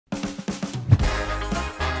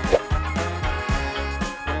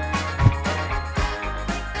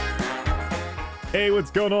Hey,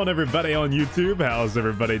 what's going on, everybody on YouTube? How's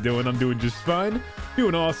everybody doing? I'm doing just fine.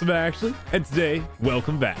 Doing awesome, actually. And today,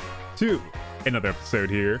 welcome back to another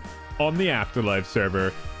episode here on the AfterLife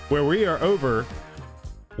server, where we are over...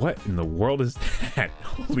 What in the world is that?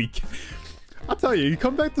 Holy... I'll tell you, you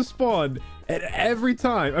come back to spawn, and every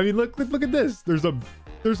time... I mean, look at this. There's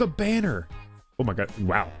a banner. Oh my god.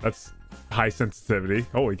 Wow, that's high sensitivity.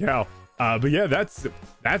 Holy cow. But yeah, that's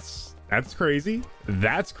crazy.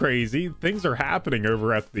 That's crazy. Things are happening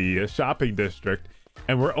over at the shopping district,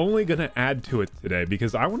 and we're only going to add to it today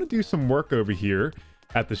because I want to do some work over here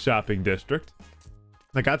at the shopping district.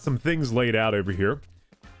 I got some things laid out over here.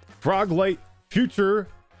 Froglight future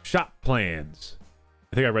shop plans.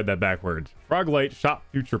 I think I read that backwards. Froglight shop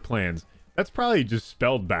future plans. That's probably just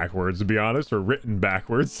spelled backwards, to be honest, or written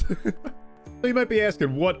backwards. So you might be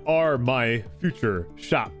asking, what are my future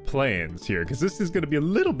shop plans here? Because this is going to be a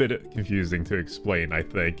little bit confusing to explain, I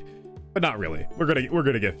think, but not really. We're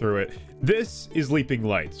gonna get through it. This is Leaping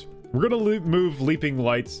Lights. We're gonna move Leaping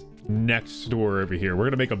Lights next door over here. We're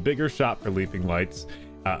gonna make a bigger shop for Leaping Lights,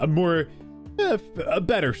 a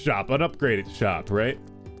better shop, an upgraded shop, right?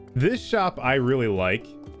 This shop I really like.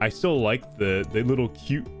 I still like the little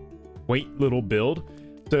cute, quaint little build.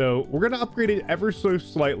 So we're gonna upgrade it ever so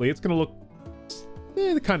slightly. It's gonna look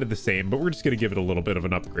kind of the same, but we're just going to give it a little bit of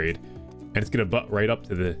an upgrade, and it's going to butt right up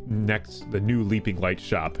to the new Leaping Light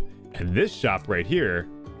shop. And this shop right here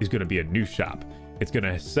is going to be a new shop. It's going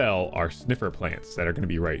to sell our sniffer plants that are going to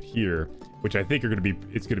be right here, which I think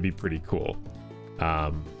it's going to be pretty cool.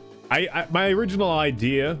 My original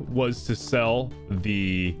idea was to sell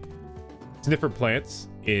the sniffer plants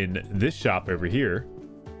in this shop over here,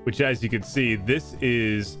 which, as you can see, this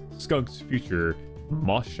is Skunk's future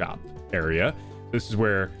moss shop area. This is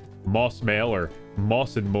where Moss Mail or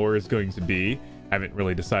Moss and More is going to be. I haven't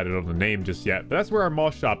really decided on the name just yet, but that's where our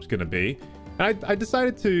moss shop's going to be. And I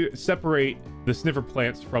decided to separate the sniffer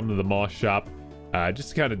plants from the moss shop, just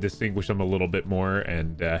to kind of distinguish them a little bit more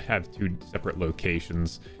and have two separate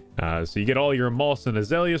locations. So you get all your moss and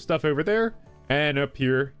azalea stuff over there, and up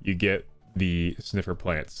here you get the sniffer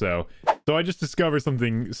plants. So I just discovered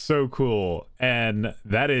something so cool, and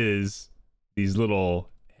that is these little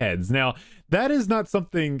heads. Now, that is not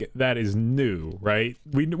something that is new, right?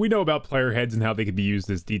 We know about player heads and how they could be used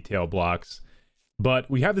as detail blocks, but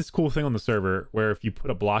we have this cool thing on the server where if you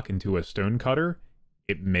put a block into a stone cutter,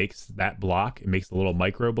 it makes that block. It makes a little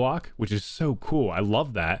micro block, which is so cool. I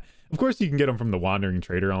love that. Of course, you can get them from the Wandering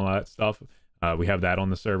Trader and all that stuff. We have that on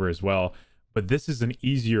the server as well, but this is an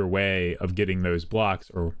easier way of getting those blocks,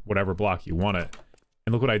 or whatever block you want it.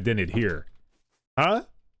 And look what I did here. I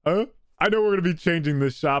know we're going to be changing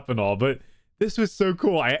this shop and all, but this was so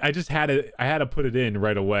cool. I just had to put it in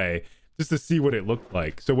right away just to see what it looked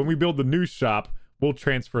like. So when we build the new shop, we'll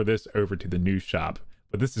transfer this over to the new shop.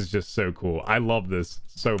 But this is just so cool. I love this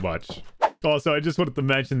so much. Also, I just wanted to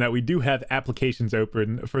mention that we do have applications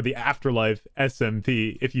open for the AfterLife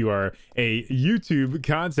SMP if you are a YouTube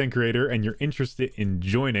content creator and you're interested in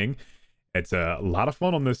joining. It's a lot of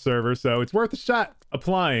fun on this server, so it's worth a shot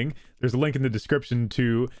applying. There's a link in the description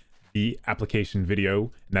to the application video,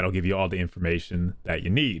 and that'll give you all the information that you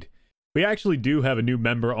need. We actually do have a new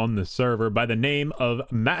member on the server by the name of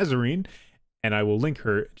Mazarine, and I will link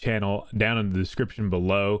her channel down in the description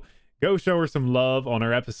below. Go show her some love on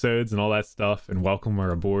our episodes and all that stuff, and welcome her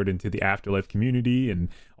aboard into the AfterLife community and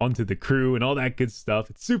onto the crew and all that good stuff.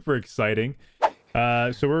 It's super exciting.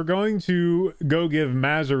 So we're going to go give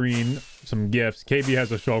Mazarine some gifts. KB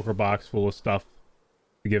has a shulker box full of stuff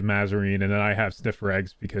to give Mazarine, and then I have sniffer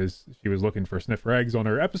eggs because she was looking for sniffer eggs on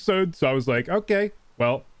her episode. So I was like, okay,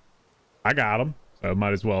 well, I got them, so I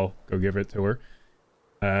might as well go give it to her.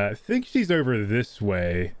 I think she's over this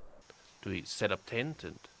way. Do we set up tent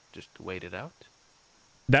and just wait it out?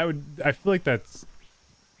 That would, I feel like it's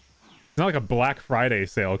not like a Black Friday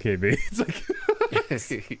sale, KB. It's like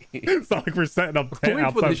it's not like we're setting up tent wait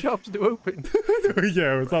outside. for the shops to open.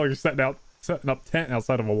 Yeah, it's not like you're setting up tent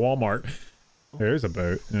outside of a Walmart. There's a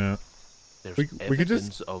boat. Yeah. There's we could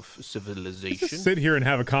just of civilization. Just sit here and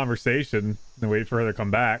have a conversation and wait for her to come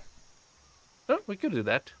back. Oh, we could do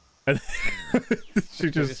that. She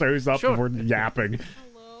just shows up and we're yapping.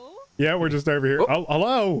 Hello? Yeah, we're just over here. Oh,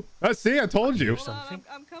 hello. See, I told you. Hold on,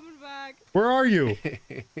 I'm coming back. Where are you?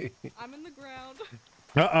 I'm in the ground.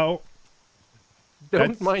 Uh-oh.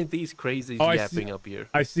 Don't mind these crazies yapping up here.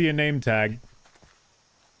 I see a name tag.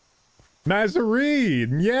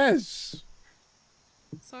 Mazarine, yes.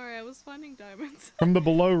 Sorry, I was finding diamonds. From the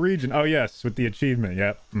below region. Oh, yes, with the achievement.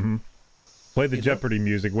 Yep. Play the Jeopardy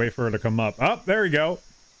music. Wait for her to come up. Oh, there we go.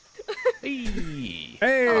 Hey.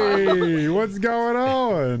 Hey, what's going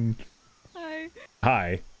on? Hi.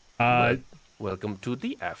 Hi. Welcome to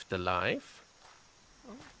the afterlife.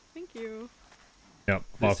 Oh, thank you. Yep.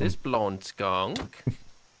 This Welcome. is Blondskunk.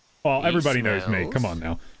 Well, He everybody knows me. Come smells. on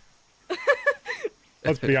now.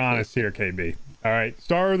 Let's be honest here, KB. All right,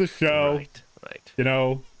 star of the show. Right, right. You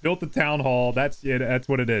know, built the town hall. That's it. That's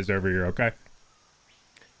what it is over here. Okay.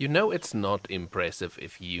 You know it's not impressive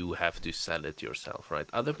if you have to sell it yourself, right?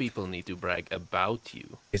 Other people need to brag about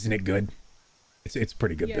you. Isn't it good? It's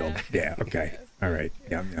pretty good build. Yeah. Okay. Yeah. All right.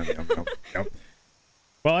 Yum.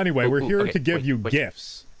 Well, anyway, we're here okay, to give wait, you wait.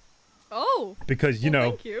 gifts Oh. because you Well, know,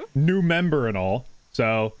 thank you. new member and all.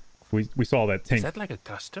 So we saw that Is Tink. that like a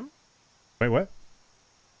custom? Wait, what?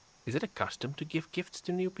 Is it a custom to give gifts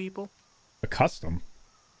to new people? A custom?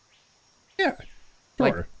 Yeah.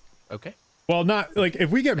 Like- Sure. Okay. Well, not like if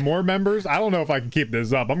we get more members, I don't know if I can keep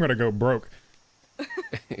this up. I'm gonna go broke.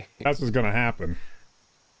 That's what's gonna happen.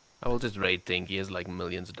 I will just raid Tink. He has like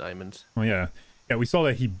millions of diamonds. Well, yeah. We saw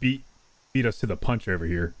that he beat us to the punch over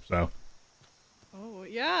here. So Oh,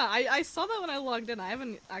 yeah. I saw that when I logged in. I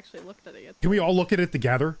haven't actually looked at it yet. can we all look at it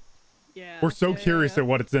together? Yeah. We're so curious at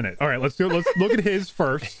what it's in it. All right, let's do it. Let's look at his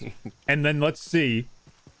first, and then let's see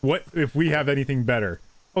what if we have anything better.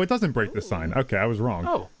 Oh, it doesn't break the sign. Okay, I was wrong.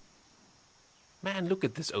 Oh. Man, look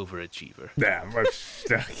at this overachiever. Yeah.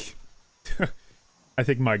 I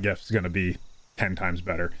think my gift's gonna be 10 times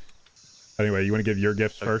better. Anyway, you want to give your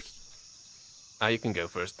gifts first? You can go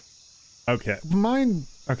first. Okay. Mine.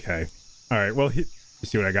 Okay. All right. Well, you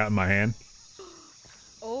see what I got in my hand?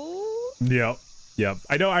 Oh. Yep.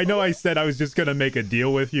 I know. I said I was just gonna make a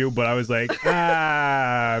deal with you, but I was like,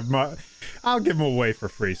 I'll give them away for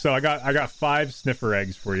free. So I got 5 sniffer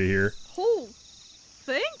eggs for you here. Oh.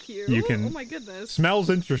 Thank you. You can- Oh my goodness. Smells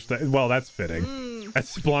interesting. Well, that's fitting.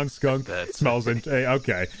 That's Blondskunk. That's- Smells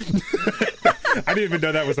okay. I didn't even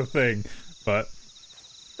know that was a thing, but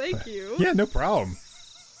Thank you. yeah, no problem.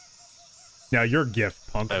 Now your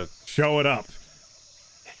gift, punk. Oh. Show it up.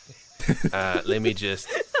 Let me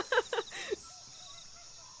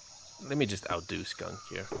just outdo Skunk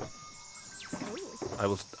here.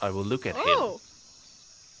 Oh. I will look at him. Oh.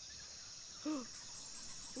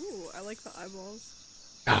 Ooh, I like the eyeballs.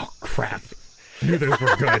 Oh crap! I knew those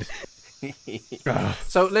were good. Ugh.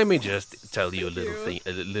 So let me just tell you a Thank little you. thing,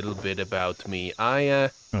 a little bit about me. I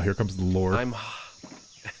Oh, here comes the lore.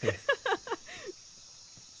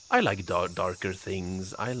 I like darker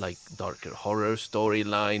things. I like darker horror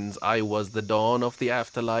storylines. I was the dawn of the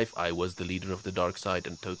afterlife. I was the leader of the dark side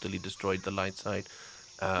and totally destroyed the light side.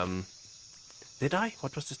 Did I?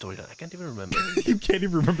 What was the storyline? I can't even remember. You can't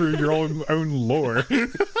even remember your own lore.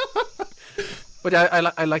 But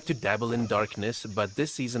I like to dabble in darkness, but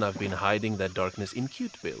this season I've been hiding that darkness in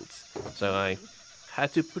cute builds. So I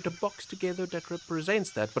had to put a box together that represents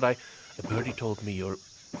that, but a birdie told me you're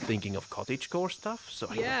thinking of cottagecore stuff,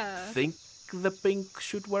 so Yeah. I think the pink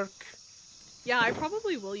should work. Yeah, I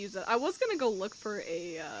probably will use it. I was gonna go look for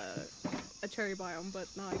a cherry biome, but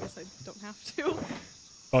no, I guess I don't have to.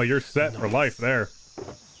 Oh, you're set for life there.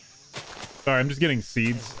 Sorry, I'm just getting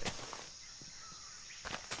seeds.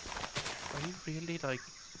 Are you really, like,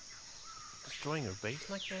 destroying your base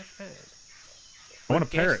like that? Man? I want a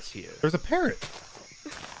What parrot. guests here? There's a parrot.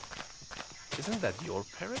 Isn't that your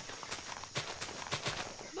parrot?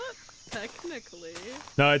 Not technically.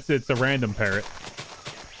 No, it's a random parrot.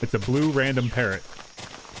 It's a blue random parrot.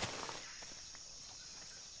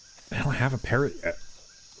 I don't have a parrot yet.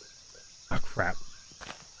 Oh crap.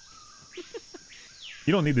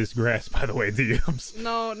 You don't need this grass, by the way, do you?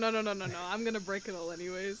 No. I'm gonna break it all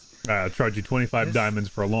anyways. I'll charge you 25 diamonds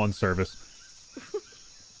for a lawn service.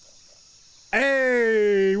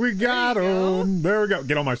 Hey, we got There you go. him. There we go.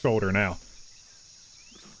 Get on my shoulder now.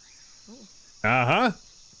 Uh-huh.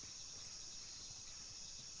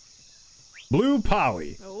 Blue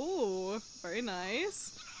Polly. Oh, very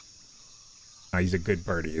nice. Oh, he's a good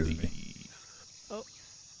birdie, isn't he? Beef. Oh.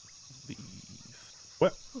 Beef.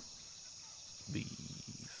 What? Beef.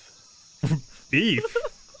 Beef?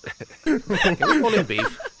 Can we call him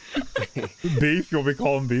Beef? Beef? You want me to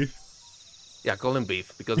call him Beef? Yeah, call him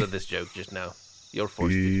Beef because of this joke just now. You're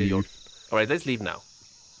forced to. You're... All right, let's leave now.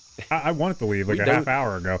 I wanted to leave like We a don't- half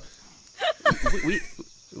hour ago.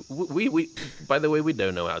 We. By the way, we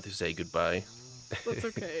don't know how to say goodbye. That's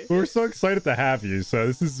okay. We're so excited to have you, so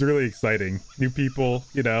this is really exciting. New people,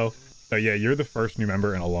 you know. So yeah, you're the first new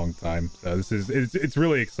member in a long time. So it's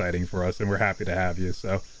really exciting for us, and we're happy to have you.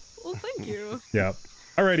 So Well, thank you. yeah.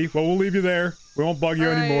 Alrighty, well we'll leave you there. We won't bug you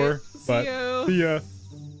All right, anymore. see But you. see ya.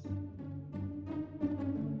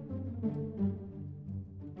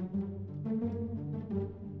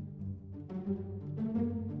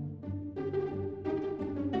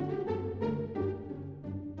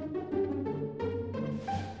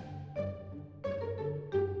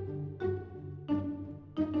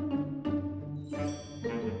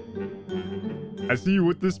 I see you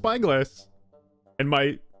with the spyglass and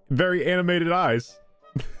my very animated eyes.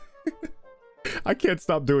 I can't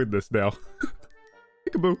stop doing this now.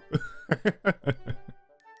 Peekaboo.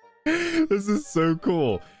 This is so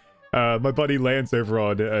cool. My buddy Laynce over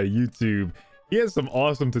on YouTube, he has some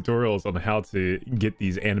awesome tutorials on how to get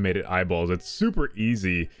these animated eyeballs. It's super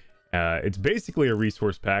easy. It's basically a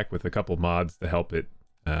resource pack with a couple mods to help it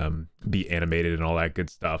be animated and all that good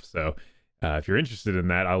stuff. So if you're interested in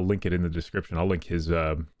that, I'll link it in the description. I'll link his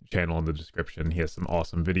channel in the description. He has some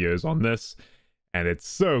awesome videos on this, and it's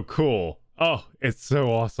so cool. Oh, it's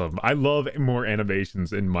so awesome. I love more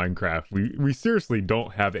animations in Minecraft. We seriously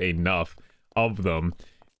don't have enough of them.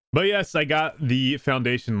 But yes, I got the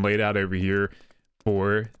foundation laid out over here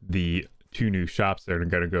for the 2 new shops that are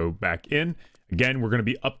going to go back in. Again, we're going to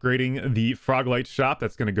be upgrading the Froglight shop.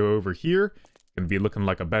 That's going to go over here. Going to be looking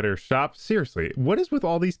like a better shop. Seriously, what is with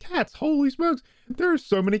all these cats? Holy smokes. There are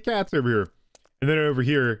so many cats over here. And then over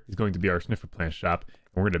here is going to be our sniffer plant shop.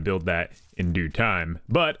 And we're going to build that in due time.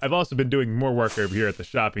 But I've also been doing more work over here at the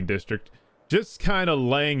shopping district. Just kind of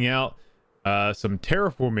laying out some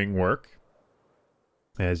terraforming work.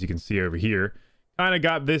 As you can see over here. Kind of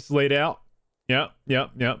got this laid out. Yep.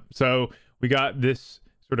 So we got this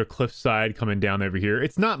sort of cliffside coming down over here.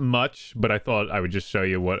 It's not much, but I thought I would just show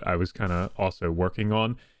you what I was kind of also working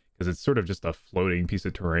on, because it's sort of just a floating piece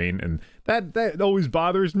of terrain, and that always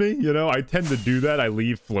bothers me. You know, I tend to do that. I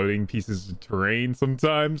leave floating pieces of terrain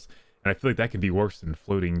sometimes, and I feel like that could be worse than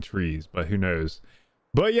floating trees, but who knows.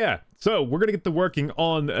 But yeah, so we're gonna get to working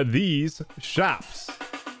on these shops.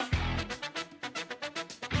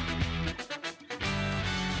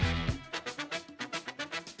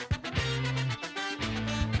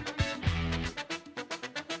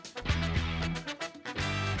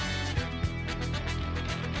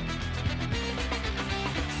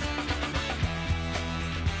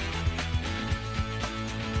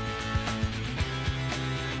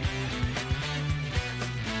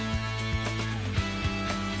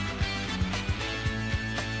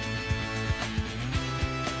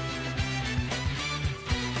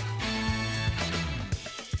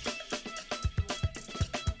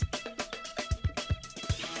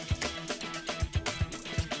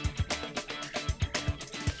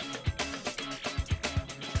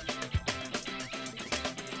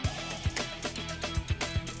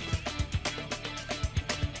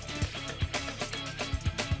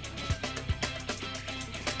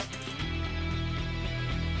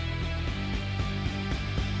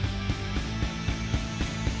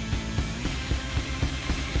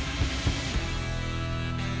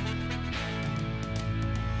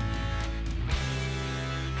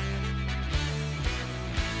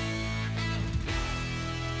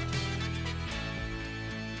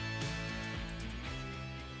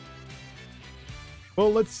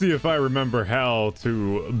 Well, let's see if I remember how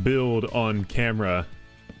to build on camera.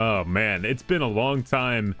 Oh man, it's been a long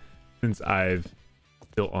time since I've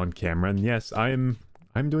built on camera, and yes, I'm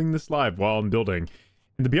doing this live while I'm building.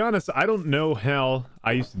 And to be honest, I don't know how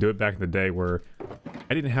I used to do it back in the day where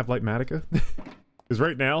I didn't have Lightmatica. Because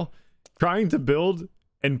right now, trying to build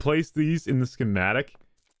and place these in the schematic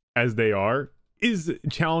as they are is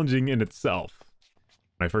challenging in itself.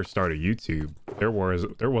 When I first started YouTube, there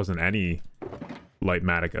wasn't any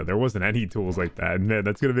Lightmatica. There wasn't any tools like that. And man,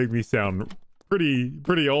 that's gonna make me sound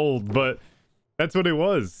pretty old, but that's what it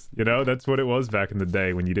was. You know, that's what it was back in the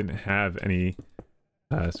day when you didn't have any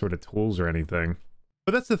sort of tools or anything.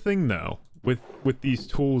 But that's the thing though, with these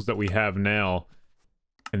tools that we have now,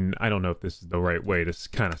 and I don't know if this is the right way to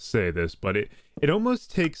kind of say this, but it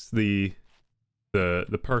almost takes the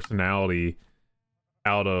personality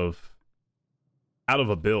out of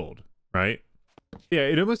a build, right? Yeah,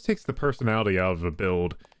 it almost takes the personality out of a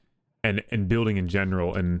build and building in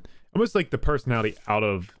general, and almost like the personality out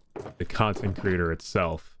of the content creator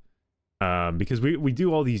itself. Because we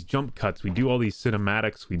do all these jump cuts, we do all these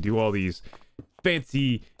cinematics, we do all these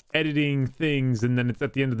fancy editing things, and then it's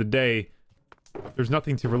at the end of the day, there's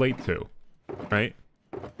nothing to relate to, right?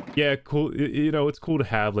 Yeah, cool. You know, it's cool to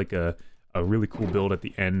have like a really cool build at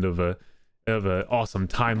the end of a awesome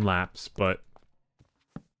time lapse, but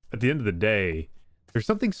at the end of the day, there's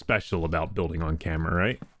something special about building on camera,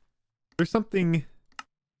 right? There's something,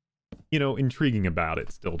 you know, intriguing about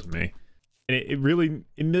it still to me, and it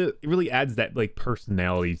really adds that like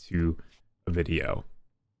personality to a video.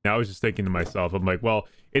 Now I was just thinking to myself, I'm like, well,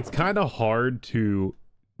 it's kind of hard to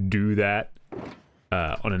do that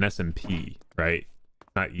on an SMP, right?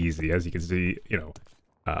 Not easy, as you can see, you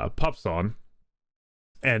know, Puff's on,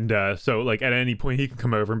 and so like at any point he can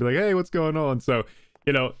come over and be like, hey, what's going on? So,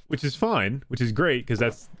 you know, which is fine, which is great, because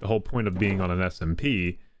that's the whole point of being on an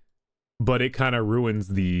SMP. but it kind of ruins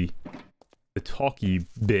the talky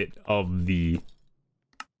bit of the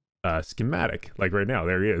schematic. Like right now,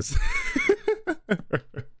 there he is.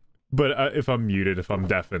 But if I'm muted, if I'm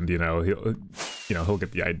deafened, he'll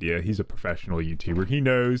get the idea. He's a professional YouTuber. He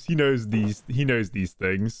knows these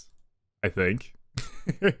things, I think.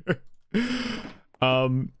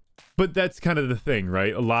 But that's kind of the thing,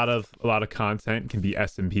 right? A lot of content can be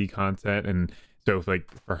SMP content, and so if, like,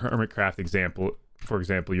 for Hermitcraft for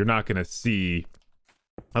example, you're not going to see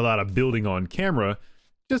a lot of building on camera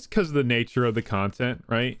just because of the nature of the content,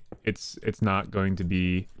 right? It's not going to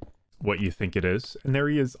be what you think it is. And there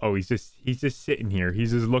he is. Oh, he's just sitting here.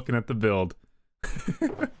 He's just looking at the build.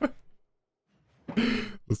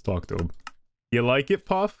 Let's talk to him. You like it,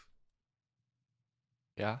 Puff?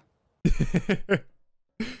 Yeah.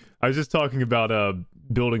 I was just talking about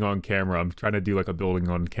building on camera. I'm trying to do like a building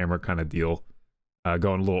on camera kind of deal.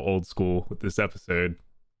 Going a little old school with this episode.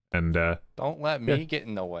 And don't let me get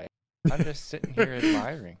in the way. I'm just sitting here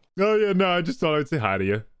admiring. Oh yeah, no, I just thought I'd say hi to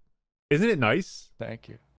you. Isn't it nice? Thank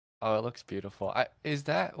you. Oh, it looks beautiful. What is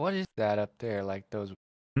that up there? Like those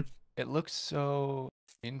It looks so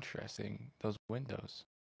interesting, those windows.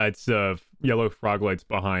 It's yellow frog lights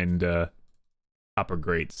behind copper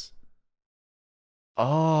grates.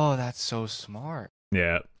 Oh, that's so smart.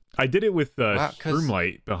 Yeah, I did it with Wow,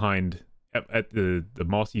 Shroomlight behind at the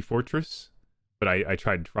Mossy Fortress, but I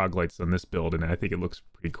tried frog lights on this build, and I think it looks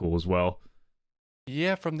pretty cool as well.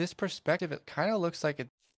 Yeah, from this perspective, it kind of looks like it's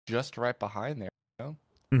just right behind there. You know?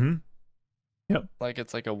 Mm-hmm. Yep. Like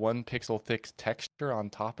it's like a 1 pixel thick texture on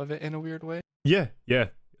top of it in a weird way. Yeah.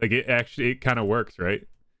 Like it kind of works, right?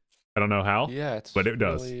 I don't know how. Yeah, but it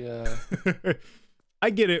does. Really, I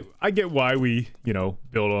get it. I get why we don't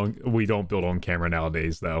build on camera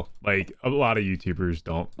nowadays, though. Like a lot of YouTubers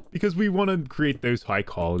don't, because we want to create those high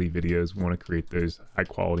quality videos. We want to create those high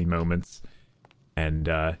quality moments, and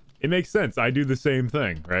it makes sense. I do the same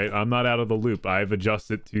thing, right? I'm not out of the loop. I've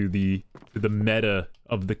adjusted to the meta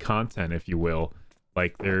of the content, if you will.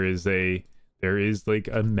 Like there is like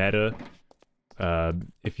a meta,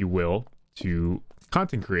 if you will, to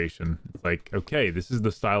content creation. It's like, okay, this is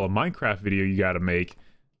the style of Minecraft video you got to make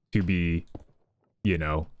to be,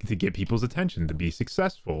 to get people's attention, to be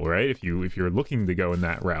successful, right? If you're looking to go in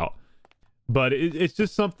that route. But it's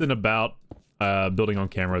just something about building on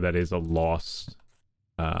camera that is a lost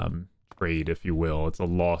trade, if you will. It's a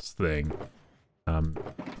lost thing.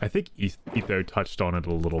 I think Etho touched on it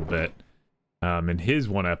a little bit in his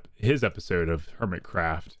episode of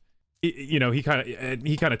Hermitcraft. He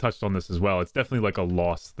kind of touched on this as well. It's definitely like a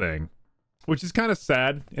lost thing, which is kind of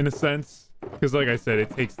sad in a sense, because like I said, it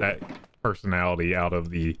takes that personality out of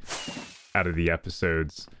the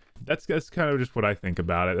episodes. That's kind of just what I think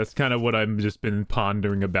about it. That's kind of what I've just been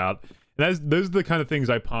pondering about. And those are the kind of things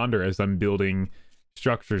I ponder as I'm building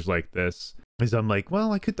structures like this. Is I'm like,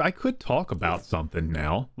 well, I could talk about something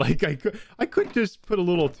now. Like I could just put a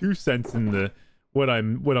little 2 cents in the what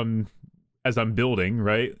I'm as I'm building,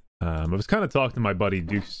 right? I was kind of talking to my buddy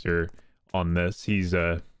Dukester on this.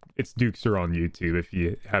 It's Dukester on YouTube. If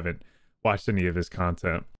you haven't watched any of his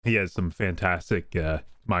content, he has some fantastic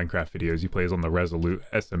Minecraft videos. He plays on the Resolute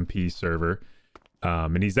SMP server,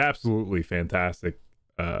 and he's absolutely fantastic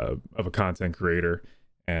of a content creator.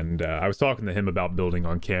 And I was talking to him about building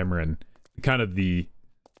on camera and kind of the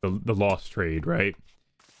lost trade, right?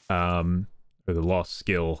 Or the lost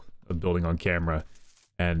skill of building on camera.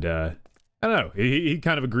 And I don't know, he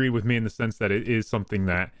kind of agreed with me in the sense that it is something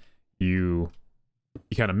that you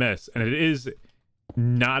kind of miss, and it is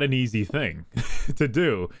not an easy thing to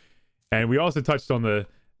do. And we also touched on the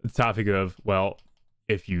topic of, well,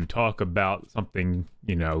 if you talk about something,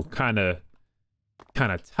 kind of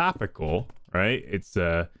topical, right? It's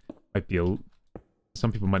might be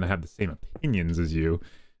some people might not have the same opinions as you,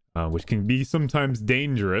 which can be sometimes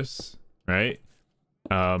dangerous, right?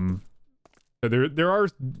 There are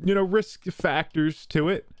risk factors to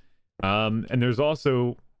it, and there's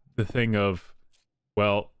also the thing of,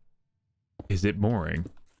 well, is it boring?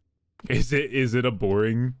 Is it a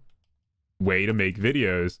boring way to make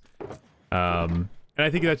videos? And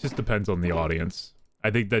I think that just depends on the audience.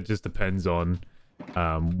 I think that just depends on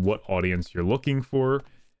what audience you're looking for.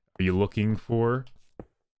 Are you looking for,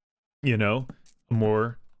 a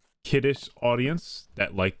more kiddish audience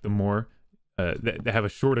that like the more that have a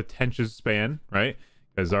short attention span, right?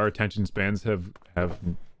 Because our attention spans have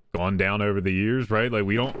gone down over the years, right? Like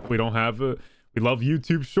we love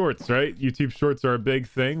YouTube Shorts, right? YouTube Shorts are a big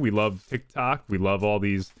thing. We love TikTok. We love all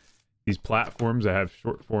these platforms that have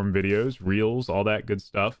short form videos, reels, all that good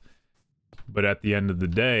stuff. But at the end of the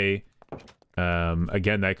day,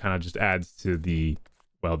 again, that kind of just adds to the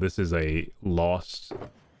well, this is a lost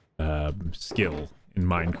skill in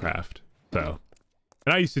Minecraft. So,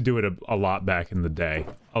 and I used to do it a lot back in the day.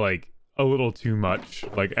 Like a little too much.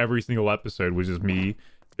 Like every single episode was just me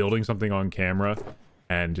building something on camera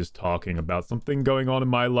and just talking about something going on in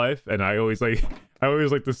my life. And I always like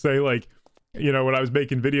to say, like, you know, when I was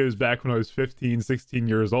making videos back when I was 15, 16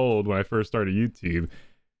 years old, when I first started YouTube,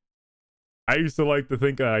 I used to like to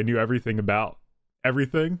think I knew everything about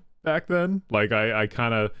everything back then. Like I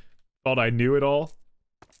kind of thought I knew it all,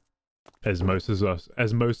 as most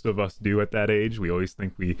of us do at that age. We always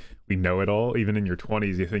think we know it all. Even in your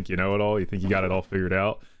 20s, you think you know it all. You think you got it all figured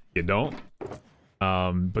out. You don't.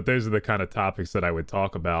 But those are the kind of topics that I would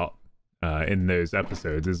talk about in those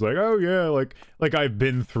episodes. Is like, oh yeah, like I've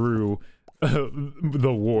been through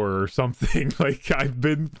the war or something. Like I've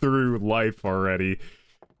been through life already.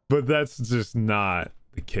 But that's just not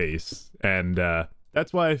the case. And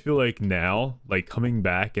that's why I feel like now, like coming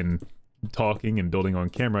back and talking and building on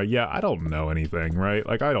camera, yeah, I don't know anything, right?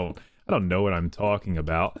 Like I don't know what I'm talking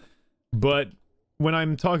about. But when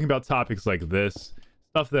I'm talking about topics like this,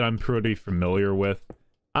 stuff that I'm pretty familiar with,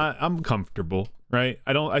 I'm comfortable, right?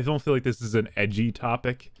 I don't feel like this is an edgy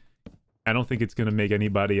topic. I don't think it's gonna make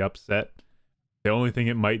anybody upset. The only thing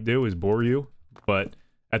it might do is bore you, but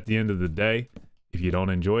at the end of the day, if you don't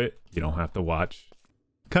enjoy it, you don't have to watch.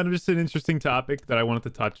 Kind of just an interesting topic that I wanted to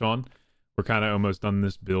touch on. We're kind of almost done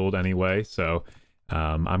this build anyway, so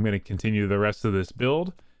I'm going to continue the rest of this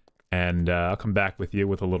build, and I'll come back with you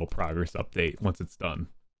with a little progress update once it's done.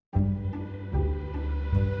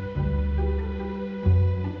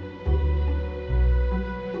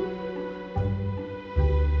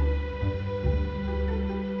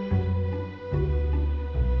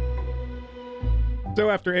 So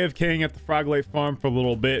after AFKing at the Froglight farm for a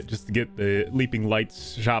little bit just to get the Leaping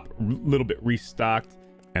Lights shop a little bit restocked,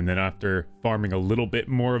 and then after farming a little bit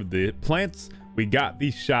more of the plants, we got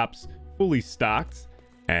these shops fully stocked.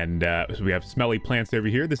 And so we have smelly plants over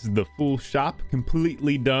here. This is the full shop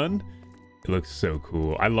completely done. It looks so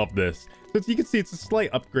cool. I love this. So as you can see, it's a slight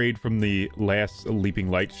upgrade from the last Leaping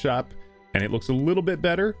Lights shop, and it looks a little bit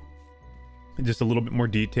better, just a little bit more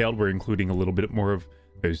detailed. We're including a little bit more of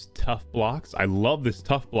those tough blocks. I love this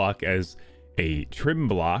tough block as a trim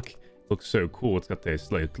block. Looks so cool. It's got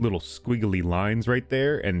this like little squiggly lines right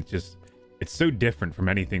there, and just it's so different from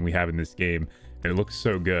anything we have in this game, and it looks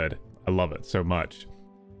so good. I love it so much.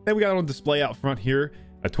 Then we got on display out front here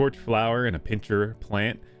a torch flower and a pincher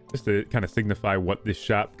plant, just to kind of signify what this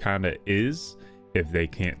shop kind of is, if they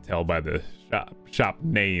can't tell by the shop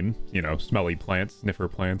name, you know, smelly plants, sniffer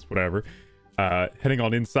plants, whatever. Heading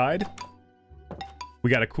on inside, we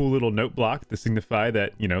got a cool little note block to signify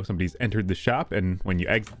that, you know, somebody's entered the shop, and when you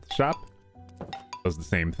exit the shop, it does the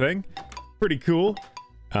same thing. Pretty cool.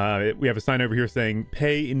 We have a sign over here saying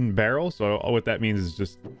pay in barrel. So all what that means is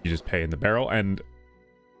just you just pay in the barrel, and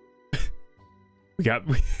we got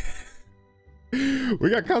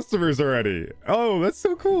customers already. Oh, that's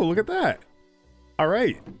so cool. Look at that. All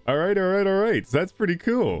right. So that's pretty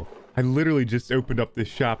cool. I literally just opened up this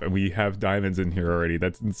shop and we have diamonds in here already.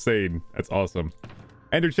 That's insane. That's awesome.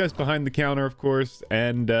 Ender chest behind the counter, of course,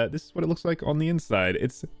 and this is what it looks like on the inside.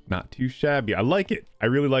 It's not too shabby. I like it. I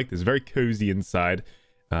really like this. Very cozy inside.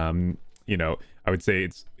 You know, I would say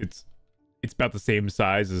it's about the same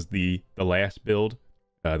size as the last build,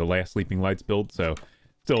 the last Sleeping Lights build. So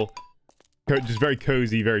still just very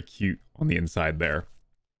cozy, very cute on the inside there.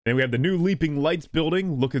 Then we have the new Leaping Lights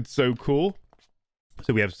building, looking so cool.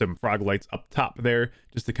 So we have some frog lights up top there,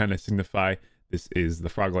 just to kind of signify this is the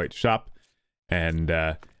Froglight shop. And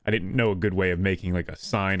I didn't know a good way of making like a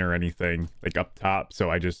sign or anything like up top, so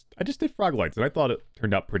I just did frog lights, and I thought it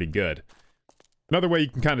turned out pretty good. Another way you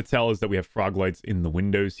can kind of tell is that we have frog lights in the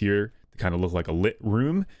windows here to kind of look like a lit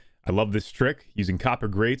room. I love this trick, using copper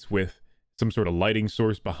grates with some sort of lighting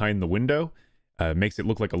source behind the window. Makes it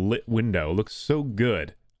look like a lit window. It looks so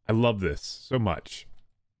good. I love this so much.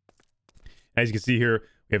 As you can see here,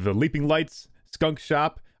 we have the Leaping Lights Skunk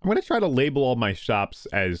Shop. I'm going to try to label all my shops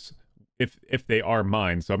as if they are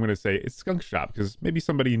mine. So I'm going to say it's Skunk Shop, because maybe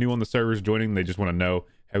somebody new on the server is joining. They just want to know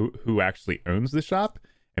who actually owns the shop,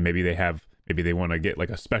 and maybe they want to get like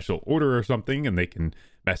a special order or something, and they can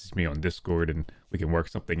message me on Discord and we can work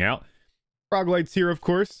something out. Frog lights here, of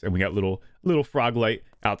course, and we got little frog light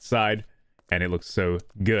outside, and it looks so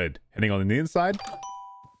good. Heading on the inside,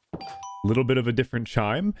 a little bit of a different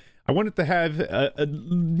chime. I wanted to have a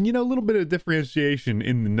little bit of differentiation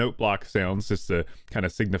in the note block sounds, just to kind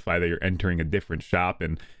of signify that you're entering a different shop.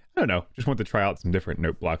 And I don't know, just want to try out some different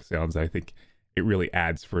note block sounds. I think it really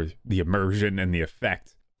adds for the immersion and the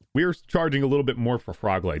effect. We are charging a little bit more for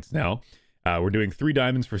frog lights now. We're doing 3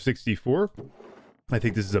 diamonds for 64. I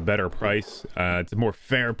think this is a better price. It's a more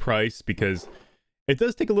fair price because it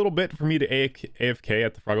does take a little bit for me to AFK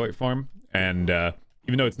at the Froglight farm. And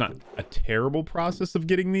even though it's not a terrible process of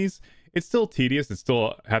getting these, it's still tedious. It's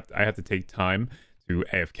still I have to take time to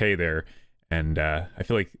AFK there. And I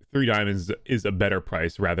feel like 3 diamonds is a better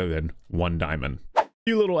price rather than 1 diamond. A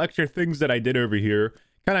few little extra things that I did over here.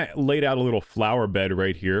 Kind of laid out a little flower bed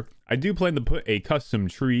right here. I do plan to put a custom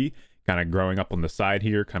tree kind of growing up on the side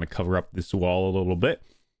here, kind of cover up this wall a little bit.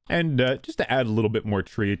 And just to add a little bit more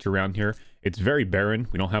treeage around here. It's very barren.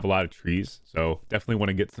 We don't have a lot of trees. So definitely want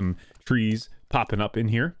to get some trees popping up in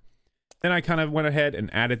here. Then I kind of went ahead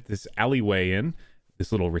and added this alleyway in.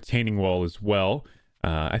 This little retaining wall as well.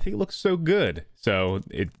 I think it looks so good. So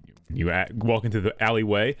walk into the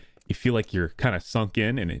alleyway, you feel like you're kind of sunk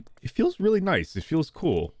in, and it feels really nice. It feels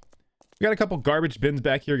cool. We got a couple garbage bins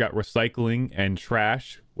back here. Got recycling and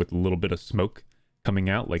trash with a little bit of smoke coming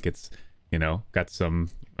out, like it's, you know, got some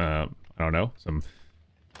I don't know, some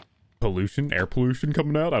pollution, air pollution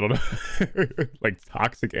coming out. I don't know, like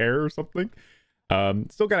toxic air or something.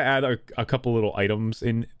 Still got to add a couple little items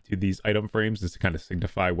into these item frames just to kind of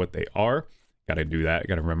signify what they are. Got to do that.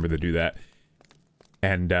 Got to remember to do that.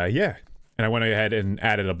 And yeah, and I went ahead and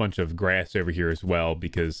added a bunch of grass over here as well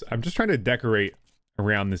because I'm just trying to decorate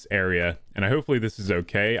around this area, and hopefully this is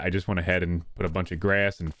okay. I just went ahead and put a bunch of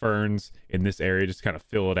grass and ferns in this area, just kind of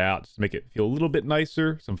fill it out, just to make it feel a little bit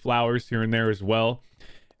nicer. Some flowers here and there as well.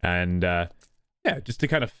 And yeah, just to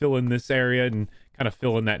kind of fill in this area and kind of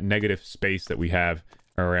fill in that negative space that we have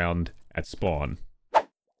around at spawn.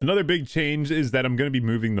 Another big change is that I'm going to be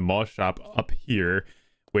moving the moss shop up here,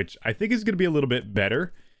 which I think is going to be a little bit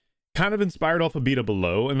better. Kind of inspired off of Beta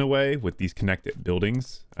Below in a way with these connected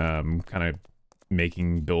buildings, kind of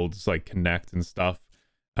making builds like connect and stuff.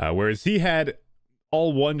 Whereas he had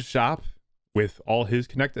all one shop with all his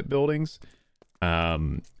connected buildings,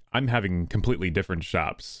 I'm having completely different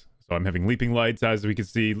shops. So I'm having leaping lights, as we can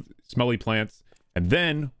see, smelly plants, and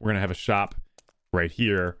then we're going to have a shop right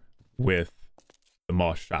here with the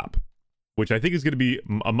moss shop, which I think is going to be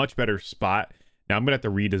a much better spot. Now I'm going to have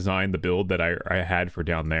to redesign the build that I had for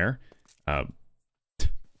down there. What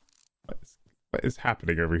is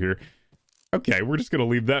happening over here? Okay, we're just going to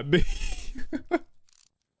leave that be.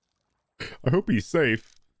 I hope he's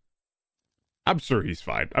safe. I'm sure he's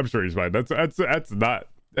fine. I'm sure he's fine. That's not...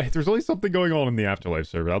 There's only something going on in the AfterLife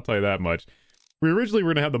server, I'll tell you that much. We originally were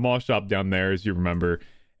going to have the moss shop down there, as you remember,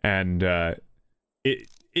 and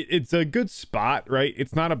it's a good spot, right?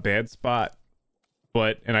 It's not a bad spot,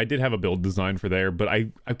 and I did have a build design for there, but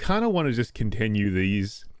I kind of want to just continue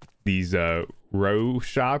these row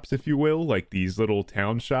shops, if you will, like these little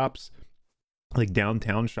town shops, like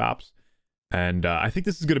downtown shops, and I think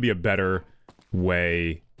this is going to be a better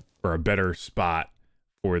way or a better spot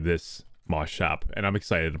for this moss shop, and I'm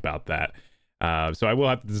excited about that. So I will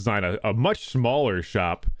have to design a much smaller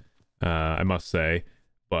shop, I must say,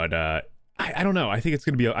 but I don't know. I think it's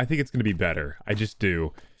gonna be better. I just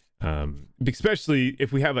do, especially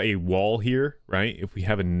if we have a wall here, right? If we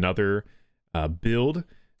have another build,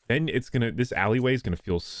 then this alleyway is gonna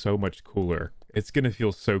feel so much cooler. It's gonna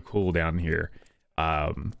feel so cool down here.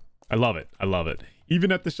 I love it. I love it.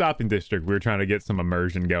 Even at the shopping district, we were trying to get some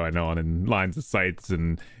immersion going on and lines of sights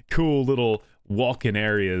and cool little walk-in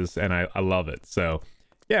areas, and I love it. So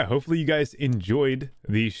yeah, hopefully you guys enjoyed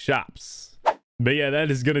these shops. But yeah, that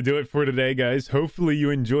is gonna do it for today, guys. Hopefully you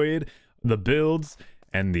enjoyed the builds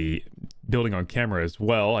and the building on camera as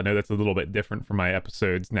well. I know that's a little bit different from my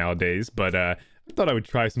episodes nowadays, but I thought I would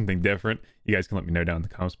try something different. You guys can let me know down in the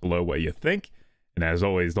comments below what you think. And as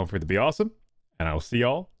always, don't forget to be awesome, and I will see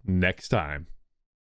y'all next time.